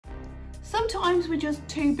Sometimes we're just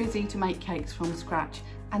too busy to make cakes from scratch,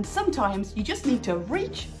 and sometimes you just need to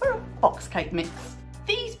reach for a box cake mix.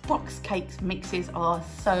 These box cake mixes are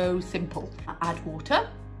so simple. Add water,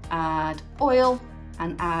 add oil,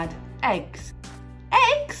 and add eggs.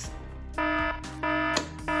 Eggs?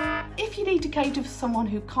 If you need to cater for someone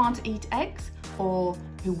who can't eat eggs or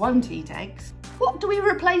who won't eat eggs, what do we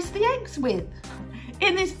replace the eggs with?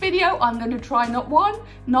 In this video, I'm going to try not 1,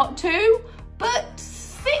 not 2, but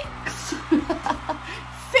 6.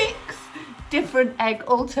 6 different egg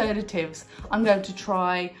alternatives. I'm going to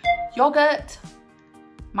try yogurt,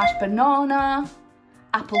 mashed banana,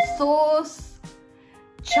 apple sauce,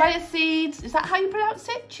 chia seeds. Is that how you pronounce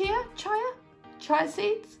it? Chia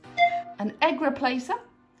seeds, an egg replacer,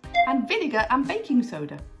 and vinegar and baking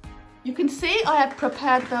soda. You can see I have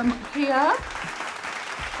prepared them here.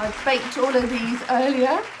 I've baked all of these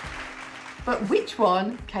earlier, but which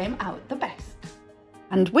one came out the best?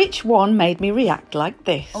 And which one made me react like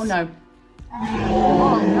this? Oh no.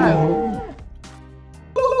 Oh no.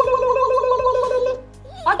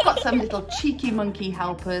 I've got some little cheeky monkey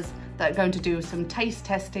helpers that are going to do some taste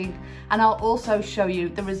testing, and I'll also show you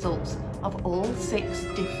the results of all 6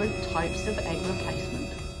 different types of egg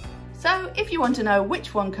replacement. So if you want to know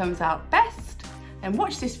which one comes out best, then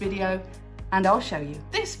watch this video and I'll show you.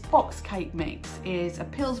 This box cake mix is a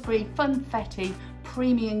Pillsbury Funfetti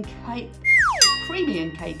premium cake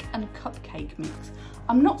and cupcake mix.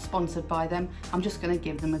 I'm not sponsored by them, I'm just going to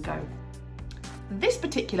give them a go. This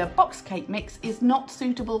particular box cake mix is not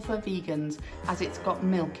suitable for vegans as it's got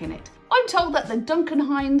milk in it. I'm told that the Duncan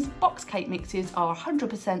Hines box cake mixes are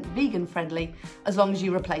 100% vegan friendly as long as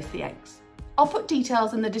you replace the eggs. I'll put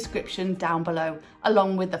details in the description down below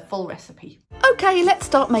along with the full recipe. Okay, let's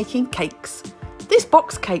start making cakes. This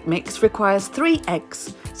box cake mix requires 3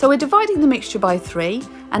 eggs, so we're dividing the mixture by 3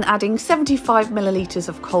 and adding 75 millilitres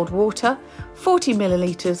of cold water, 40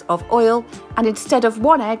 millilitres of oil, and instead of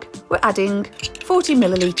 1 egg, we're adding 40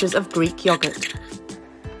 millilitres of Greek yoghurt.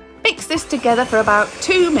 Mix this together for about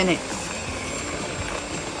 2 minutes.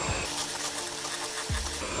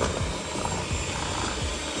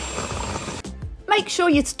 Make sure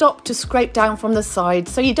you stop to scrape down from the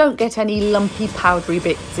sides so you don't get any lumpy powdery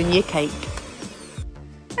bits in your cake.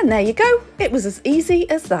 And there you go, it was as easy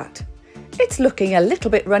as that. It's looking a little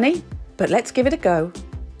bit runny, but let's give it a go.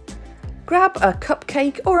 Grab a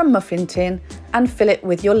cupcake or a muffin tin and fill it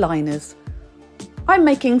with your liners. I'm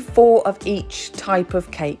making 4 of each type of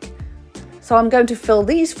cake, so I'm going to fill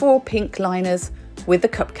these 4 pink liners with the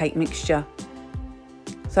cupcake mixture.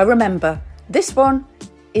 So remember, this one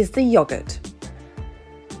is the yoghurt.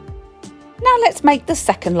 Now let's make the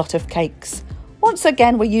second lot of cakes. Once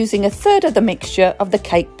again, we're using 1/3 of the mixture of the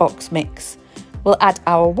cake box mix. We'll add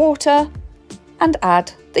our water and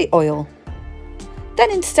add the oil. Then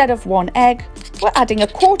instead of 1 egg, we're adding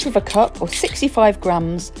 1/4 cup or 65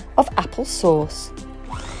 grams of apple sauce.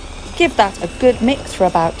 Give that a good mix for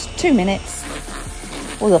about 2 minutes.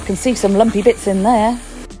 Oh, I can see some lumpy bits in there.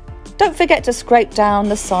 Don't forget to scrape down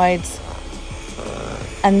the sides.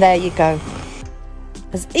 And there you go.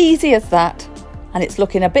 As easy as that, and it's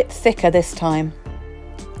looking a bit thicker this time.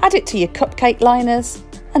 Add it to your cupcake liners,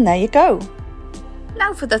 and there you go.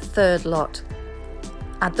 Now for the 3rd lot.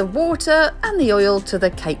 Add the water and the oil to the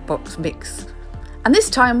cake box mix. And this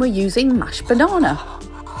time we're using mashed banana.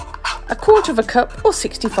 1/4 cup or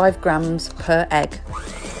 65 grams per egg.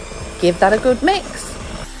 Give that a good mix.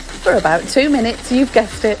 For about 2 minutes, you've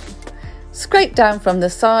guessed it. Scrape down from the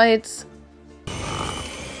sides.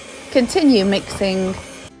 Continue mixing,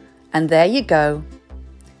 and there you go.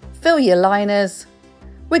 Fill your liners.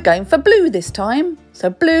 We're going for blue this time, so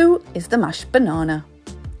blue is the mashed banana.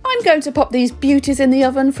 I'm going to pop these beauties in the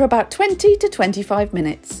oven for about 20 to 25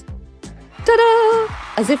 minutes. Ta-da!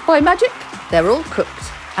 As if by magic, they're all cooked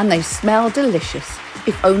and they smell delicious.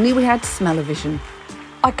 If only we had smell-o-vision.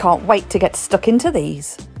 I can't wait to get stuck into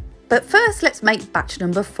these. But first, let's make batch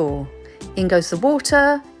number 4. In goes the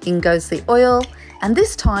water, in goes the oil, and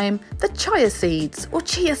this time the chia seeds, or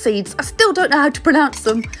chia seeds, I still don't know how to pronounce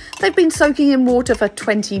them. They've been soaking in water for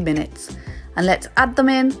 20 minutes. And let's add them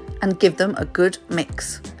in and give them a good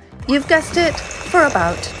mix. You've guessed it, for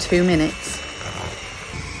about 2 minutes.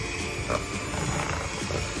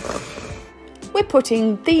 We're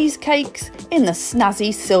putting these cakes in the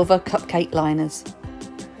snazzy silver cupcake liners.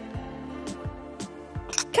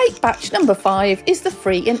 Cake batch number 5 is the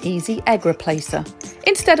free and easy egg replacer.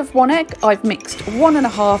 Instead of 1 egg, I've mixed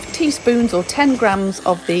 1½ teaspoons or 10 grams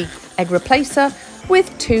of the egg replacer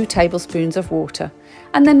with 2 tablespoons of water,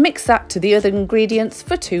 and then mix that to the other ingredients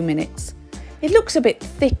for 2 minutes. It looks a bit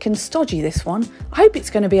thick and stodgy, this one. I hope it's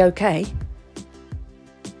going to be okay.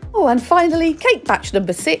 Oh, and finally, cake batch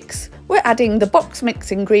number 6. We're adding the box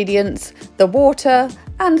mix ingredients, the water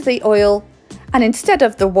and the oil. And instead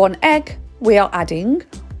of the 1 egg, we are adding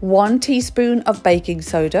 1 teaspoon of baking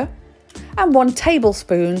soda and 1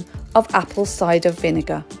 tablespoon of apple cider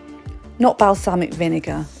vinegar. Not balsamic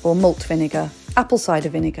vinegar or malt vinegar, apple cider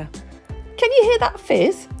vinegar. Can you hear that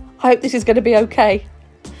fizz? I hope this is going to be okay.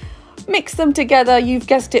 Mix them together, you've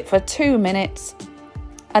guessed it, for 2 minutes,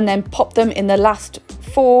 and then pop them in the last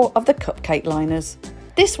 4 of the cupcake liners.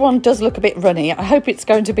 This one does look a bit runny. I hope it's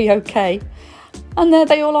going to be okay. And there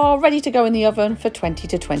they all are, ready to go in the oven for 20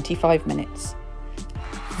 to 25 minutes.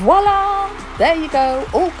 Voila! There you go,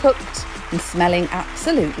 all cooked and smelling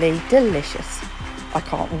absolutely delicious. I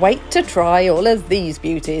can't wait to try all of these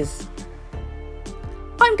beauties.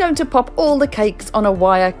 I'm going to pop all the cakes on a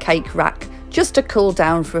wire cake rack just to cool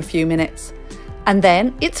down for a few minutes. And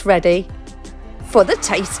then it's ready for the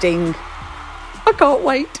tasting. I can't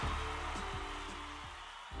wait.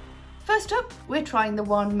 First up, we're trying the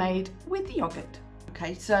one made with yogurt.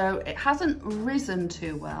 Okay, so it hasn't risen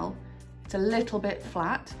too well. It's a little bit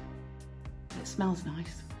flat, but it smells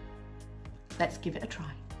nice. Let's give it a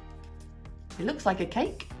try. It looks like a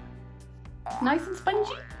cake, nice and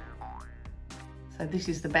spongy. So this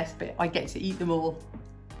is the best bit. I get to eat them all.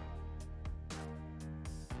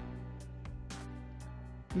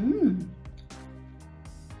 Mmm.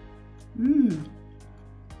 Mmm.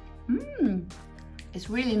 Mmm. It's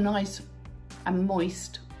really nice and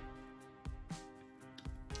moist.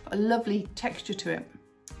 Got a lovely texture to it.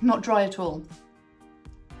 Not dry at all.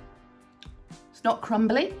 It's not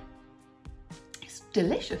crumbly. It's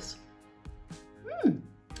delicious. Mmm.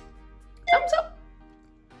 Thumbs up.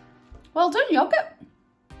 Well done, yogurt.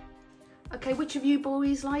 Okay, which of you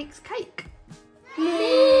boys likes cake? Me.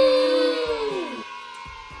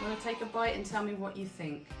 You want to take a bite and tell me what you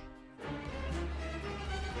think?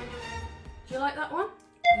 Do you like that one?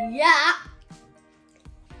 Yeah.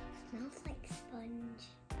 Smells like sponge.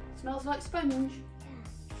 Smells like sponge.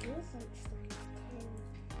 Yeah, smells like sponge too.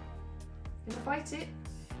 You want to bite it?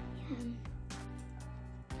 Yeah.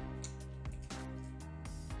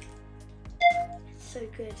 It's so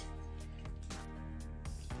good.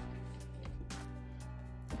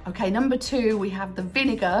 Okay, number 2, we have the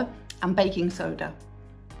vinegar and baking soda.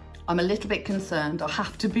 I'm a little bit concerned, I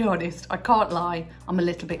have to be honest. I can't lie, I'm a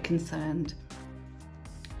little bit concerned.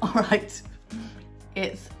 All right,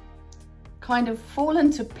 it's kind of fallen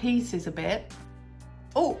to pieces a bit.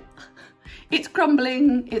 Oh, it's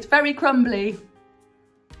crumbling, it's very crumbly.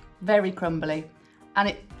 Very crumbly.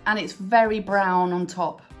 And it's very brown on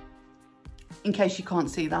top. In case you can't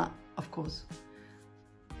see that, of course.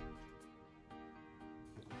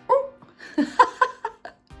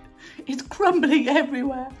 It's crumbling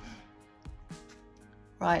everywhere.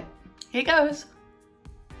 Right, here goes.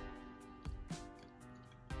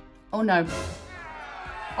 Oh no.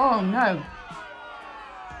 Oh no.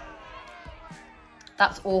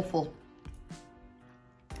 That's awful.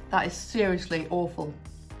 That is seriously awful.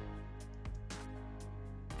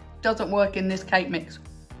 Doesn't work in this cake mix.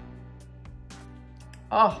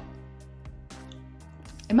 Oh.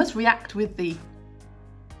 It must react with the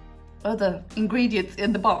other ingredients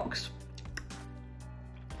in the box.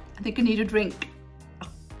 I think I need a drink.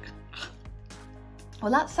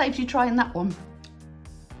 Well, that saves you trying that one.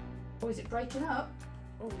 Oh, is it breaking up?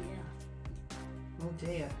 Oh yeah. Oh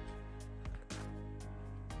dear.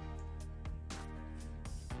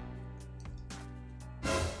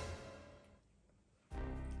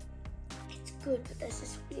 It's good, but there's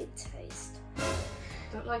this weird taste.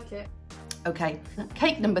 Don't like it. Okay,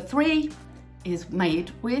 cake number 3 is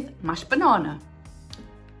made with mashed banana.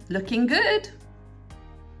 Looking good.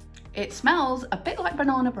 It smells a bit like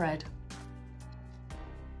banana bread.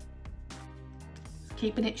 It's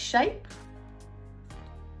keeping its shape.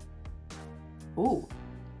 Ooh,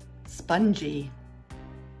 spongy.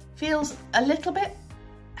 Feels a little bit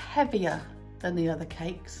heavier than the other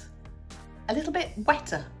cakes. A little bit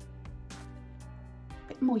wetter. A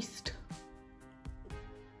bit moist.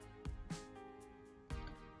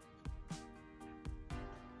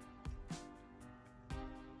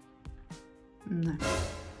 No.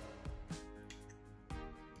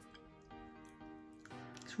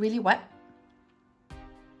 It's really wet.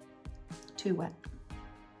 Too wet.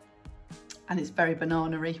 And it's very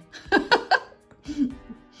banana-y.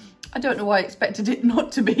 I don't know why I expected it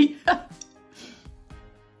not to be.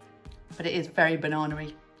 But it is very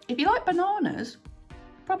banana-y. If you like bananas, you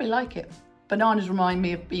probably like it. Bananas remind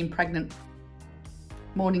me of being pregnant.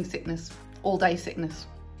 Morning sickness, all day sickness.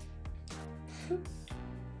 It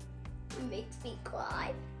makes me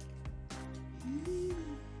cry.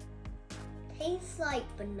 tastes like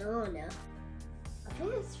banana. I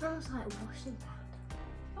think it smells like washing powder.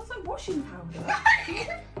 Smells like washing powder.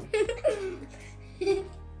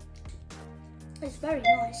 It's very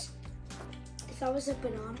nice. If I was a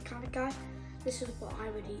banana kind of guy, this is what I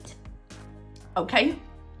would eat. Okay,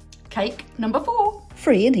 cake number 4.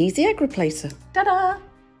 Free and easy egg replacer. Ta-da!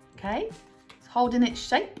 Okay, it's holding its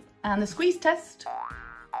shape and the squeeze test.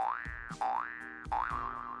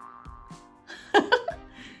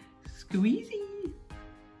 Squeezy.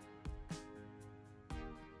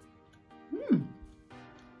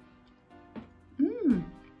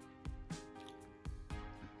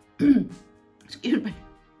 Excuse me.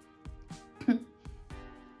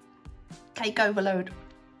 Cake overload.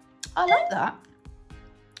 I like that.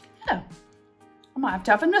 Yeah. I might have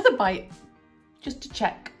to have another bite just to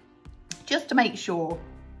check, just to make sure.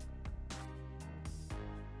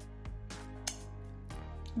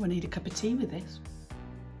 We need a cup of tea with this.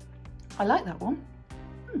 I like that one.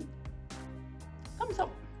 Thumbs up.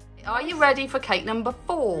 Are you ready for cake number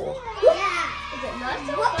 4? Yeah. Is it nice?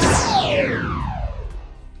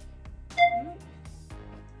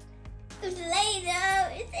 It's Play-Doh.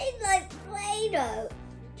 It tastes like Play-Doh.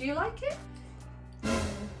 Do you like it?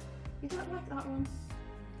 You don't like that one?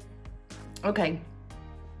 Okay,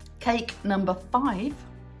 cake number 5.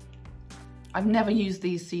 I've never used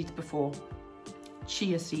these seeds before.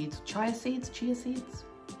 Chia seeds.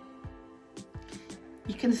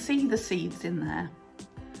 You can see the seeds in there.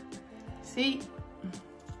 See?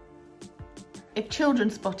 If children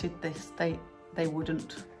spotted this, they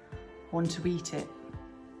wouldn't want to eat it.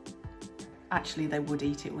 Actually, they would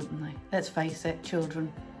eat it, wouldn't they? Let's face it,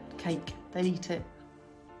 children, cake, they'd eat it.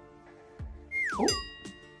 Oh,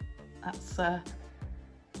 that's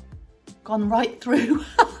gone right through.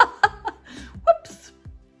 Whoops.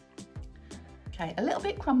 Okay, a little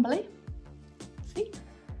bit crumbly. See?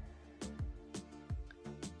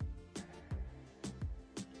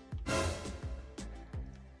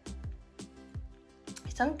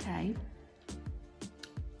 It's okay.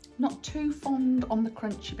 Not too fond on the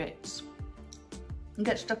crunchy bits. And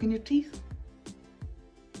get stuck in your teeth.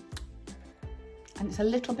 And it's a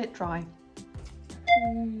little bit dry.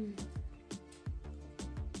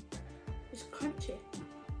 It's crunchy.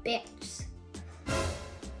 Bits.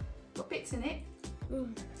 Got bits in it.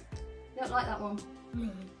 Don't like that one.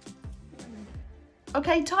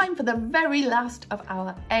 Okay, time for the very last of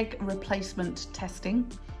our egg replacement testing.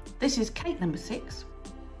 This is cake number 6.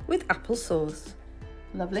 With applesauce.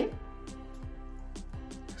 Lovely.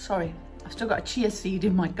 Sorry, I've still got a chia seed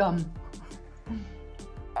in my gum.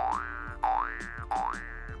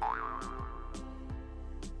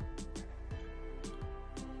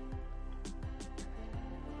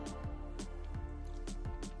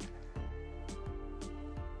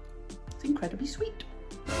 It's incredibly sweet.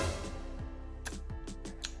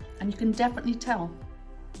 And you can definitely tell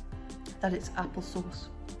that it's applesauce.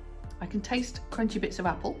 I can taste crunchy bits of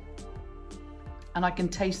apple and I can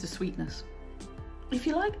taste the sweetness. If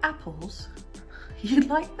you like apples, you'd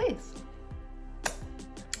like this.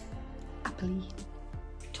 Appley.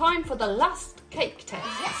 Time for the last cake test.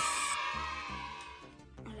 Yes.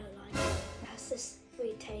 I don't like it. It has this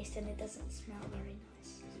sweet taste and it doesn't smell very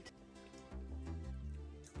nice.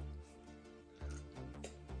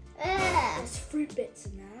 There's fruit bits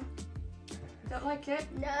in there. You don't like it?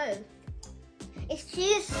 No. It's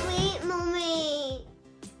too sweet, Mummy.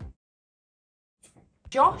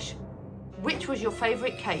 Josh, which was your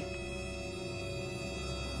favourite cake?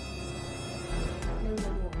 Number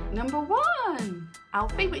 1. Number 1.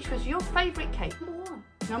 Alfie, which was your favourite cake? Number 1.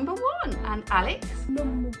 Number 1. And Alex?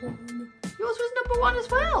 Number 1. Yours was number 1 as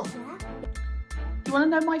well. Yeah. You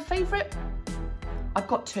want to know my favourite? I've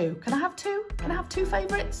got 2. Can I have 2? Can I have 2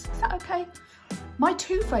 favourites? Is that okay? My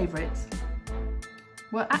 2 favourites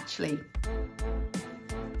were actually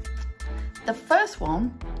the first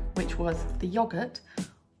one, which was the yoghurt.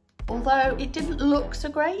 Although it didn't look so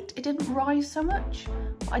great, it didn't rise so much,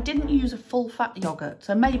 but I didn't use a full fat yoghurt.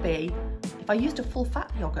 So maybe if I used a full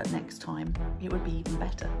fat yoghurt next time, it would be even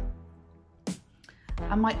better.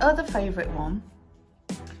 And my other favourite one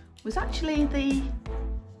was actually the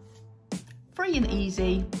free and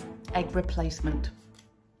easy egg replacement.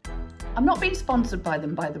 I'm not being sponsored by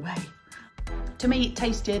them, by the way. To me, it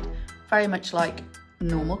tasted very much like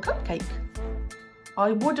normal cupcake.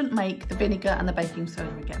 I wouldn't make the vinegar and the baking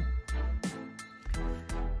soda again.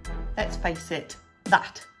 Let's face it,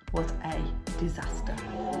 that was a disaster.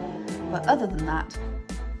 But other than that,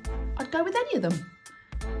 I'd go with any of them.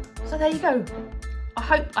 So there you go. I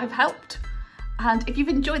hope I've helped. And if you've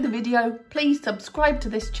enjoyed the video, please subscribe to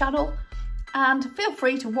this channel And feel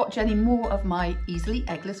free to watch any more of my easily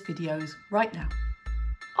eggless videos right now.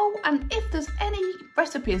 Oh, and if there's any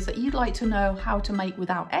recipes that you'd like to know how to make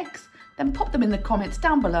without eggs, then pop them in the comments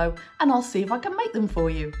down below and I'll see if I can make them for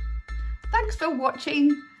you. Thanks for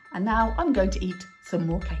watching, and now I'm going to eat some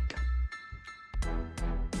more cake.